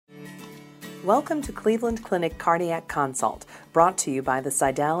Welcome to Cleveland Clinic Cardiac Consult, brought to you by the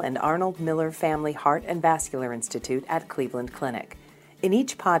Seidel and Arnold Miller Family Heart and Vascular Institute at Cleveland Clinic. In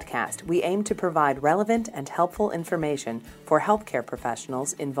each podcast, we aim to provide relevant and helpful information for healthcare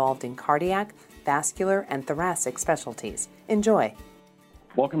professionals involved in cardiac, vascular, and thoracic specialties. Enjoy.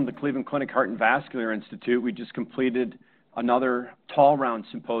 Welcome to the Cleveland Clinic Heart and Vascular Institute. We just completed another Tall Round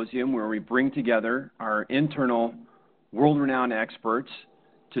Symposium where we bring together our internal world-renowned experts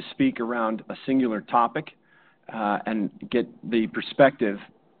to speak around a singular topic and get the perspective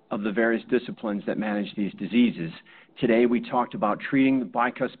of the various disciplines that manage these diseases. Today we talked about treating the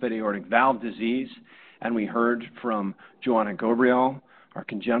bicuspid aortic valve disease, and we heard from Joanna Ghobrial, our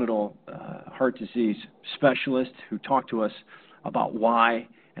congenital heart disease specialist, who talked to us about why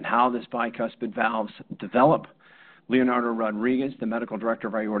and how this bicuspid valves develop. Leonardo Rodriguez, the medical director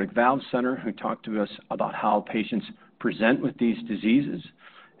of Aorta Valve Center, who talked to us about how patients present with these diseases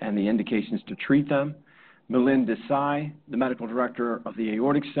and the indications to treat them. Milind Desai, the medical director of the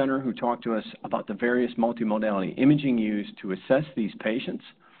Aorta Center, who talked to us about the various multimodality imaging used to assess these patients.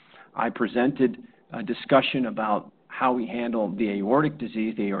 I presented a discussion about how we handle the aortic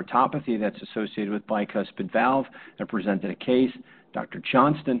disease, the aortopathy that's associated with bicuspid valve, and presented a case. Dr.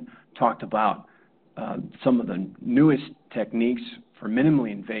 Johnston talked about some of the newest techniques for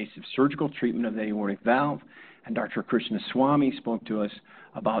minimally invasive surgical treatment of the aortic valve, and Dr. Krishnaswamy spoke to us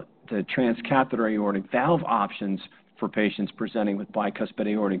about the transcatheter aortic valve options for patients presenting with bicuspid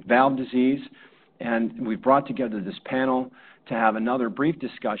aortic valve disease. And we've brought together this panel to have another brief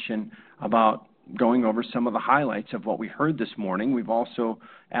discussion about going over some of the highlights of what we heard this morning. We've also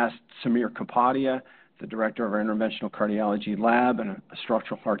asked Samir Kapadia, the director of our interventional cardiology lab and a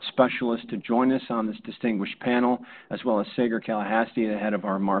structural heart specialist, to join us on this distinguished panel, as well as Vidyasagar Kalahasti, the head of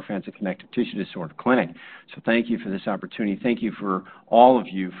our Amar Connective Tissue Disorder Clinic. So thank you for this opportunity. Thank you for all of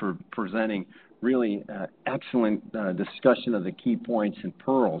you for presenting really excellent discussion of the key points and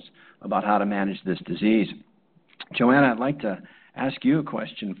pearls about how to manage this disease. Joanna, I'd like to ask you a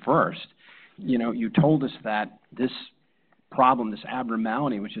question first. You know, you told us that this problem, this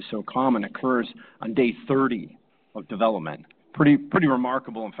abnormality, which is so common, occurs on day 30 of development. Pretty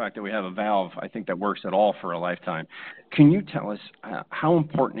remarkable, in fact, that we have a valve, I think, that works at all for a lifetime. Can you tell us how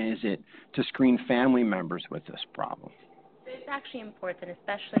important is it to screen family members with this problem? It's actually important,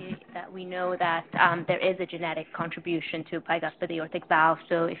 especially that we know that there is a genetic contribution to bicuspid aortic valve.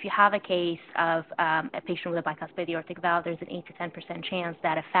 So if you have a case of a patient with a bicuspid aortic valve, there's an 8 to 10% chance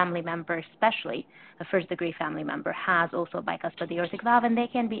that a family member, especially a first-degree family member, has also a bicuspid aortic valve, and they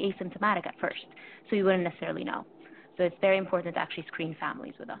can be asymptomatic at first, so you wouldn't necessarily know. So it's very important to actually screen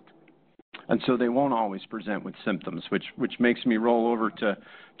families with that. And so they won't always present with symptoms, which makes me roll over to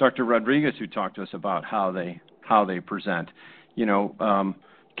Dr. Rodriguez, who talked to us about how they present. You know,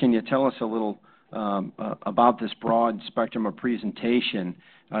 can you tell us a little about this broad spectrum of presentation?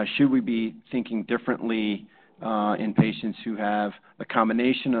 Should we be thinking differently in patients who have a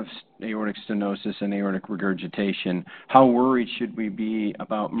combination of aortic stenosis and aortic regurgitation? How worried should we be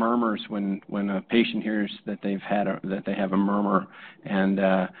about murmurs when a patient hears that they have a murmur? And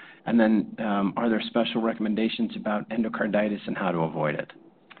then are there special recommendations about endocarditis and how to avoid it?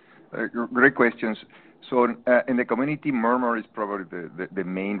 Great questions. So in the community, murmur is probably the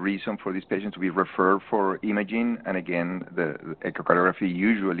main reason for these patients to be referred for imaging. And again, the echocardiography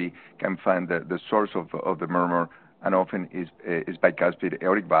usually can find the source of the murmur, and often is bicuspid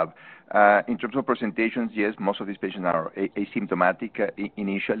aortic valve. In terms of presentations, yes, most of these patients are asymptomatic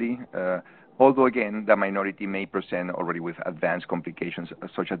initially, although again, the minority may present already with advanced complications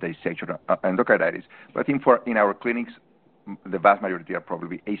such as dissection endocarditis. But I think in our clinics, the vast majority are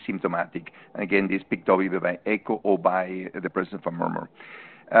probably asymptomatic. And again, this picked up either by echo or by the presence of a murmur.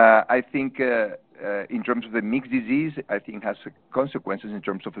 I think in terms of the mixed disease, I think it has consequences in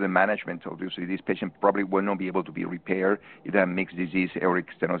terms of the management. Obviously, this patient probably will not be able to be repaired if they have mixed disease, aortic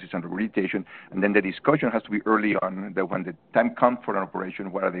stenosis and regurgitation. And then the discussion has to be early on, that when the time comes for an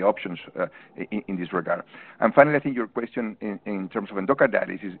operation, what are the options in this regard. And finally, I think your question in terms of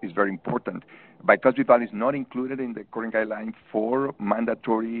endocarditis is very important. Bicuspid valve is not included in the current guideline for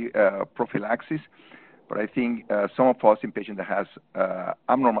mandatory prophylaxis. But I think some of us in patients that has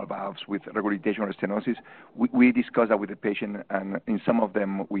abnormal valves with regurgitation or stenosis, we discuss that with the patient, and in some of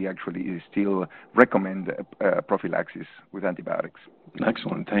them, we actually still recommend prophylaxis with antibiotics.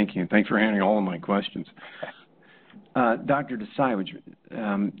 Excellent. Thank you. Thanks for answering all of my questions. Dr.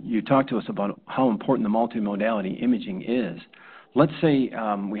 Desai, you talked to us about how important the multimodality imaging is, let's say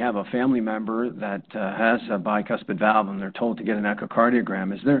we have a family member that has a bicuspid valve and they're told to get an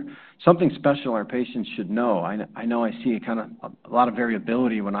echocardiogram. Is there something special our patients should know? I know I see a lot of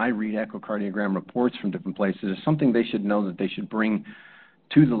variability when I read echocardiogram reports from different places. Is something they should know that they should bring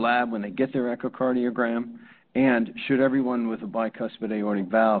to the lab when they get their echocardiogram? And should everyone with a bicuspid aortic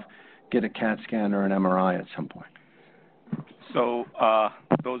valve get a CAT scan or an MRI at some point? So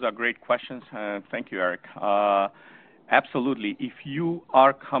those are great questions. Thank you, Eric. Absolutely. If you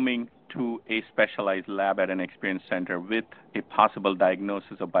are coming to a specialized lab at an experience center with a possible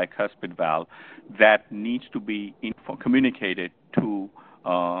diagnosis of bicuspid valve, that needs to be communicated to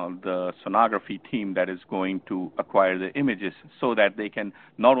the sonography team that is going to acquire the images, so that they can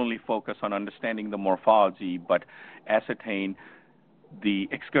not only focus on understanding the morphology, but ascertain the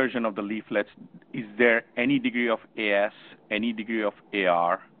excursion of the leaflets. Is there any degree of AS, any degree of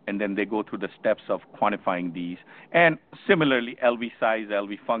AR? And then they go through the steps of quantifying these. And similarly, LV size,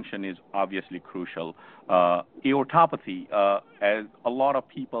 LV function is obviously crucial. Aortopathy, as a lot of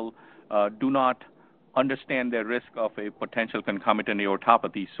people do not understand the risk of a potential concomitant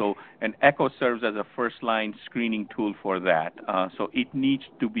aortopathy. So an echo serves as a first-line screening tool for that. So it needs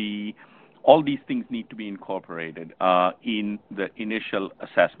to be, all these things need to be incorporated in the initial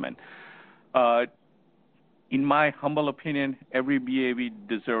assessment. In my humble opinion, every BAV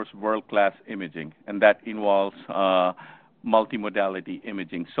deserves world-class imaging, and that involves multimodality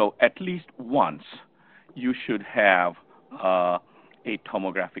imaging. So at least once you should have a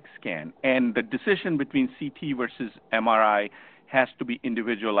tomographic scan. And the decision between CT versus MRI has to be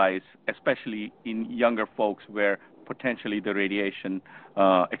individualized, especially in younger folks where potentially the radiation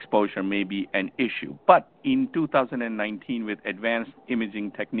exposure may be an issue. But in 2019, with advanced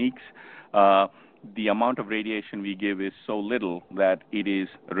imaging techniques, the amount of radiation we give is so little that it is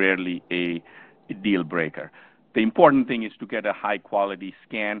rarely a deal breaker. The important thing is to get a high quality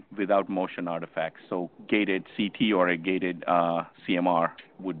scan without motion artifacts. So gated CT or a gated CMR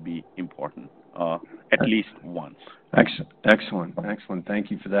would be important, at least once. Excellent.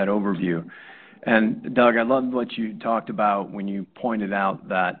 Thank you for that overview. And Doug, I love what you talked about when you pointed out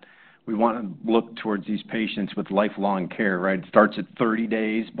that we want to look towards these patients with lifelong care, right? It starts at 30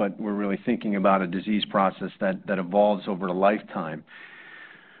 days, but we're really thinking about a disease process that evolves over a lifetime.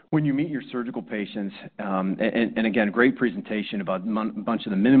 When you meet your surgical patients, and again, great presentation about a bunch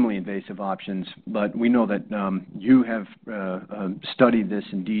of the minimally invasive options, but we know that you have studied this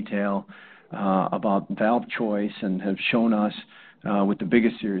in detail about valve choice and have shown us with the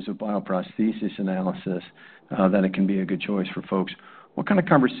biggest series of bioprosthesis analysis that it can be a good choice for folks. What kind of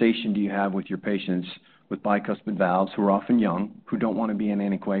conversation do you have with your patients with bicuspid valves who are often young, who don't want to be in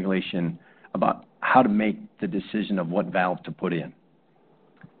anticoagulation, about how to make the decision of what valve to put in?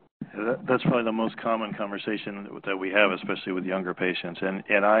 That's probably the most common conversation that we have, especially with younger patients.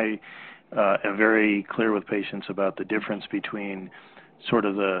 And I am very clear with patients about the difference between sort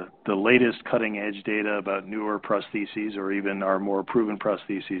of the latest cutting-edge data about newer prostheses or even our more proven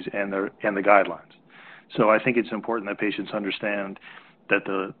prostheses and the guidelines. So I think it's important that patients understand that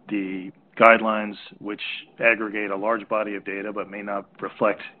the guidelines, which aggregate a large body of data but may not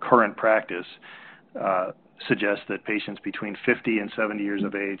reflect current practice, suggest that patients between 50 and 70 years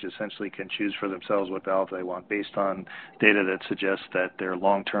of age essentially can choose for themselves what valve they want based on data that suggests that their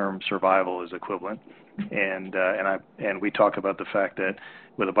long-term survival is equivalent. And we talk about the fact that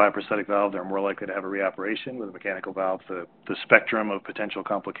with a bioprosthetic valve, they're more likely to have a reoperation. With a mechanical valve, the spectrum of potential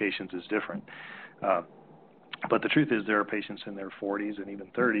complications is different. But the truth is there are patients in their 40s and even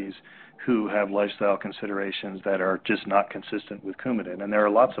 30s who have lifestyle considerations that are just not consistent with Coumadin. And there are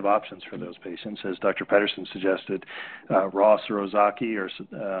lots of options for those patients. As Dr. Pedersen suggested, Ross or Ozaki or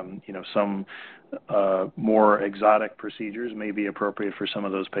some more exotic procedures may be appropriate for some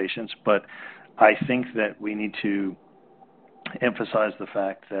of those patients. But I think that we need to emphasize the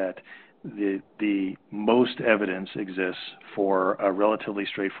fact that the most evidence exists for a relatively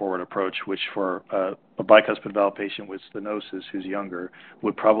straightforward approach, which for a bicuspid valve patient with stenosis who's younger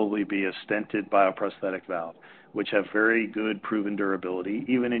would probably be a stented bioprosthetic valve, which have very good proven durability.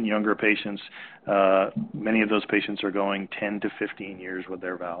 Even in younger patients, many of those patients are going 10 to 15 years with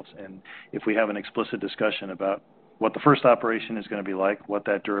their valves. And if we have an explicit discussion about what the first operation is going to be like, what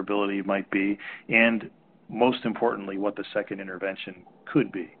that durability might be, and most importantly, what the second intervention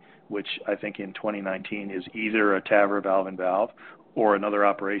could be, which I think in 2019 is either a TAVR valve and valve or another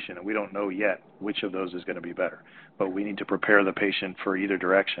operation. And we don't know yet which of those is going to be better. But we need to prepare the patient for either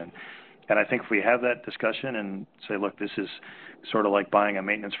direction. And I think if we have that discussion and say, look, this is sort of like buying a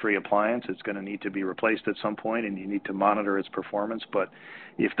maintenance-free appliance, it's going to need to be replaced at some point, and you need to monitor its performance. But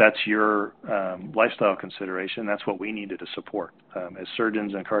if that's your lifestyle consideration, that's what we needed to support. As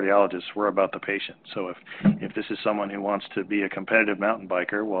surgeons and cardiologists, we're about the patient. So if this is someone who wants to be a competitive mountain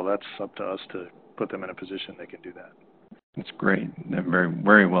biker, well, that's up to us to put them in a position they can do that. That's great. Very,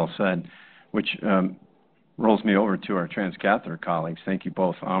 very well said, which rolls me over to our transcatheter colleagues. Thank you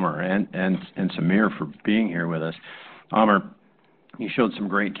both, Amar and Samir, for being here with us. Amar, you showed some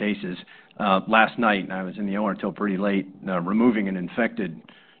great cases. Last night, I was in the OR till pretty late, removing an infected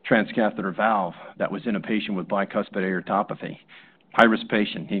transcatheter valve that was in a patient with bicuspid aortopathy. High-risk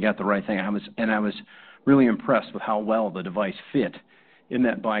patient. He got the right thing. I was really impressed with how well the device fit in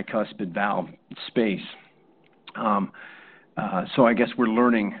that bicuspid valve space. So I guess we're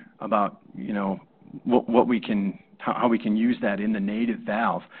learning about, what we can, how we can use that in the native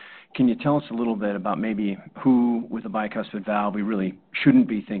valve. Can you tell us a little bit about maybe who, with a bicuspid valve, we really shouldn't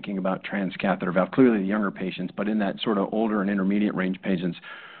be thinking about transcatheter valve? Clearly the younger patients, but in that sort of older and intermediate range patients,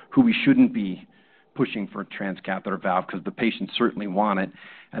 who we shouldn't be pushing for a transcatheter valve because the patients certainly want it.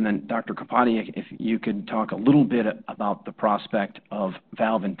 And then Dr. Kapadia, if you could talk a little bit about the prospect of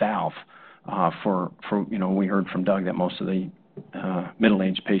valve-in-valve for we heard from Doug that most of the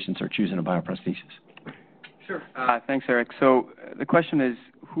middle-aged patients are choosing a bioprosthesis. Sure. Thanks, Eric. So the question is,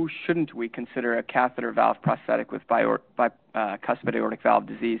 who shouldn't we consider a catheter valve prosthetic with bicuspid aortic valve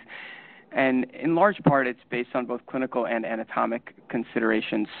disease? And in large part, it's based on both clinical and anatomic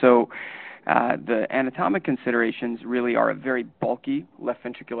considerations. So the anatomic considerations really are a very bulky left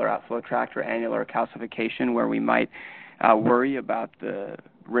ventricular outflow tract or annular calcification, where we might worry about the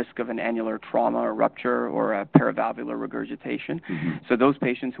risk of an annular trauma or rupture or a paravalvular regurgitation. Mm-hmm. So those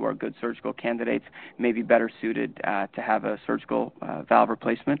patients who are good surgical candidates may be better suited to have a surgical valve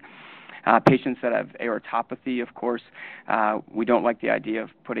replacement. Patients that have aortopathy, of course, we don't like the idea of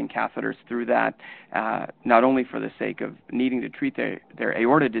putting catheters through that, not only for the sake of needing to treat their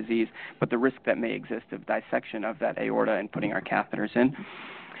aorta disease, but the risk that may exist of dissection of that aorta and putting our catheters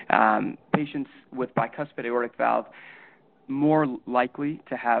in. Patients with bicuspid aortic valve more likely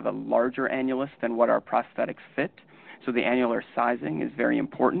to have a larger annulus than what our prosthetics fit. So the annular sizing is very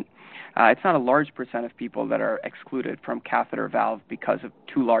important. It's not a large percent of people that are excluded from catheter valve because of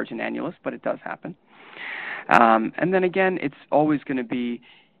too large an annulus, but it does happen. And then again, it's always going to be,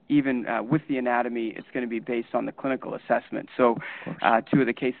 even with the anatomy, it's going to be based on the clinical assessment. So two of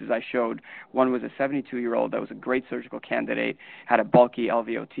the cases I showed, one was a 72-year-old that was a great surgical candidate, had a bulky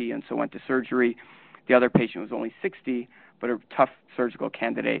LVOT, and so went to surgery. The other patient was only 60, but a tough surgical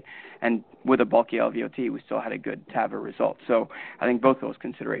candidate, and with a bulky LVOT, we still had a good TAVR result. So I think both those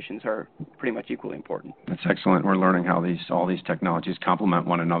considerations are pretty much equally important. That's excellent. We're learning how all these technologies complement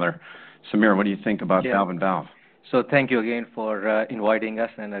one another. Samir, what do you think about valve-in-valve? So thank you again for inviting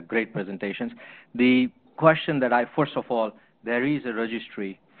us and great presentations. The question that first of all, there is a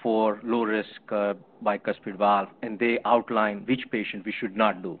registry for low-risk bicuspid valve, and they outline which patient we should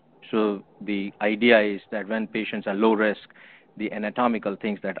not do. So the idea is that when patients are low risk, the anatomical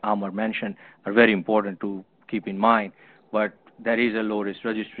things that Amar mentioned are very important to keep in mind. But there is a low-risk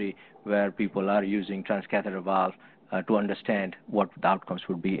registry where people are using transcatheter valve to understand what the outcomes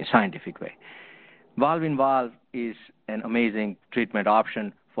would be a scientific way. Valve-in-valve is an amazing treatment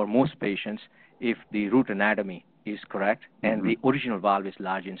option for most patients if the root anatomy is correct and the original valve is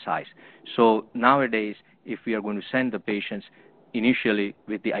large in size. So nowadays, if we are going to send the patients initially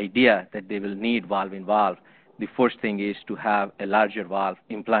with the idea that they will need valve-in-valve, the first thing is to have a larger valve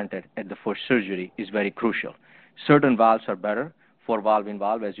implanted at the first surgery is very crucial. Certain valves are better for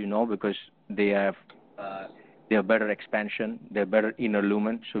valve-in-valve, as you know, because they have better expansion, they're better inner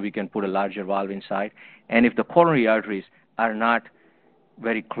lumen, so we can put a larger valve inside. And if the coronary arteries are not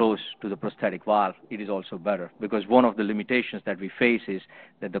very close to the prosthetic valve, it is also better, because one of the limitations that we face is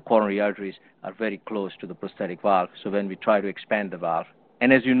that the coronary arteries are very close to the prosthetic valve. So when we try to expand the valve,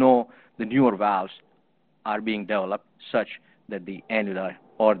 and as you know, the newer valves are being developed such that the annula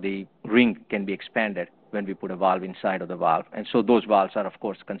or the ring can be expanded when we put a valve inside of the valve. And so those valves are, of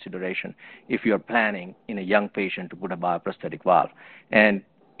course, consideration if you are planning in a young patient to put a bioprosthetic valve. And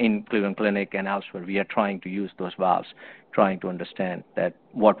in Cleveland Clinic and elsewhere, we are trying to use those valves, trying to understand that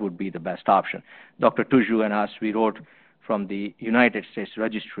what would be the best option. Dr. Tuju and us, we wrote from the United States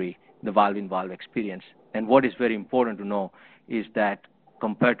Registry the valve-in-valve experience. And what is very important to know is that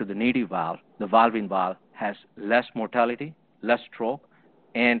compared to the native valve, the valve-in-valve has less mortality, less stroke,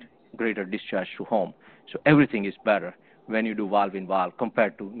 and greater discharge to home. So everything is better when you do valve-in-valve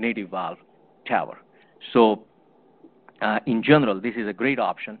compared to native valve TAVR. So in general, this is a great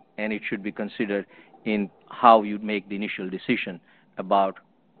option, and it should be considered in how you make the initial decision about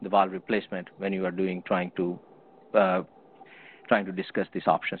the valve replacement when you are trying to discuss these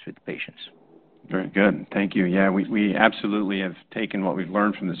options with patients. Very good. Thank you. Yeah, we absolutely have taken what we've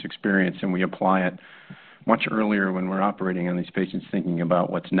learned from this experience, and we apply it much earlier when we're operating on these patients, thinking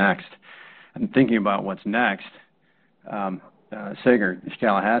about what's next. And thinking about what's next, Sagar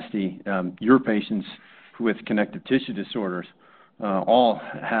Kalahasti, your patients with connective tissue disorders all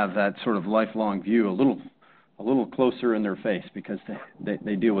have that sort of lifelong view a little closer in their face because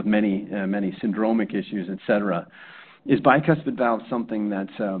they deal with many syndromic issues, et cetera. Is bicuspid valve something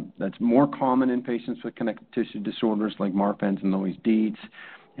that's more common in patients with connective tissue disorders like Marfan's and Loeys-Dietz?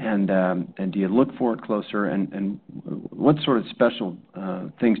 And do you look for it closer? And what sort of special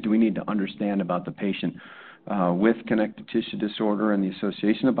things do we need to understand about the patient with connective tissue disorder and the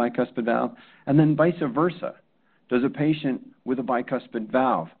association of bicuspid valve? And then vice versa. Does a patient with a bicuspid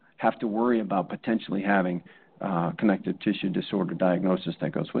valve have to worry about potentially having connective tissue disorder diagnosis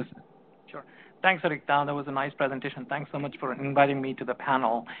that goes with it? Sure. Thanks, Eric. That was a nice presentation. Thanks so much for inviting me to the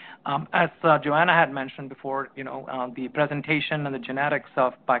panel. As Joanna had mentioned before, the presentation and the genetics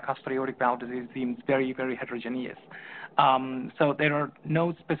of bicuspid aortic valve disease seems very, very heterogeneous. So there are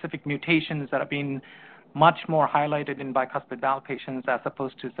no specific mutations that have been much more highlighted in bicuspid valve patients as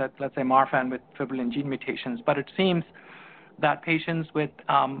opposed to, let's say, Marfan with fibrillin gene mutations. But it seems that patients with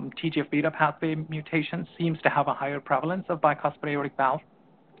TGF-beta pathway mutations seems to have a higher prevalence of bicuspid aortic valve.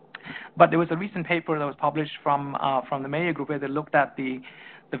 But there was a recent paper that was published from the Mayo Group where they looked at the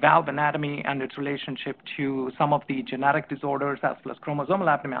valve anatomy and its relationship to some of the genetic disorders as well as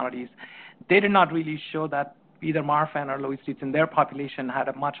chromosomal abnormalities. They did not really show that either Marfan or Loeys-Dietz in their population had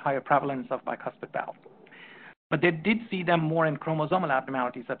a much higher prevalence of bicuspid valve. But they did see them more in chromosomal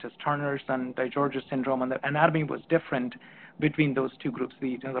abnormalities such as Turner's and DiGeorge's syndrome, and the anatomy was different between those two groups,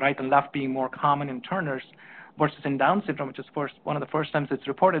 the right and left being more common in Turner's versus in Down syndrome, which is one of the first times it's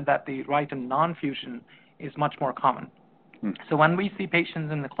reported that the right and non-fusion is much more common. So when we see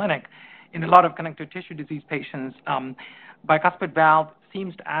patients in the clinic, in a lot of connective tissue disease patients, bicuspid valve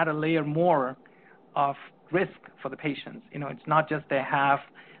seems to add a layer more of risk for the patients. It's not just they have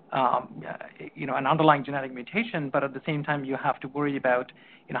an underlying genetic mutation, but at the same time you have to worry about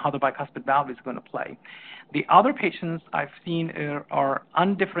how the bicuspid valve is going to play. The other patients I've seen are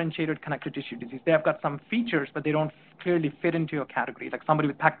undifferentiated connective tissue disease. They have got some features, but they don't clearly fit into a category, like somebody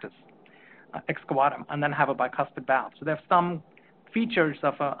with pectus, excavatum, and then have a bicuspid valve. So they have some features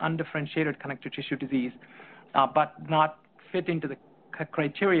of an undifferentiated connective tissue disease, but not fit into the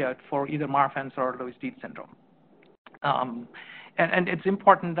criteria for either Marfan's or Loeys-Dietz syndrome. And it's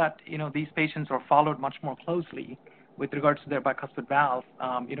important that these patients are followed much more closely with regards to their bicuspid valve,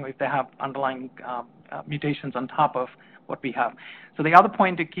 if they have underlying mutations on top of what we have. So the other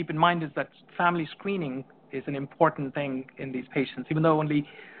point to keep in mind is that family screening is an important thing in these patients, even though only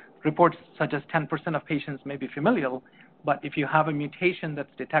reports suggest 10% of patients may be familial. But if you have a mutation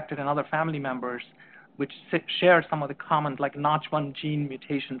that's detected in other family members, which share some of the common, like Notch1 gene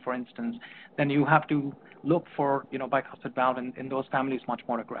mutation, for instance, then you have to look for, bicuspid valve in those families much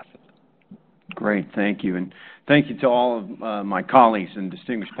more aggressively. Great, thank you. And thank you to all of my colleagues and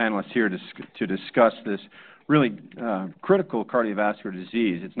distinguished panelists here to discuss this really critical cardiovascular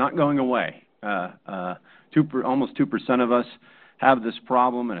disease. It's not going away. Almost 2% of us have this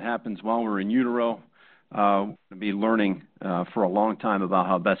problem, and it happens while we're in utero. We're going to be learning for a long time about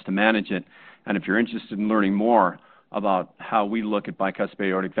how best to manage it. And if you're interested in learning more about how we look at bicuspid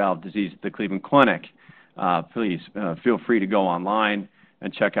aortic valve disease at the Cleveland Clinic, please feel free to go online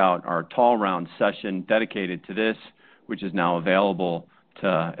and check out our Tall Round session dedicated to this, which is now available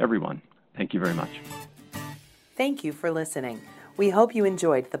to everyone. Thank you very much. Thank you for listening. We hope you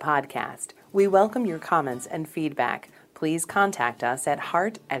enjoyed the podcast. We welcome your comments and feedback. Please contact us at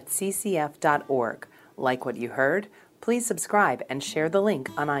heart@ccf.org. Like what you heard? Please subscribe and share the link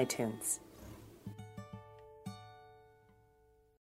on iTunes.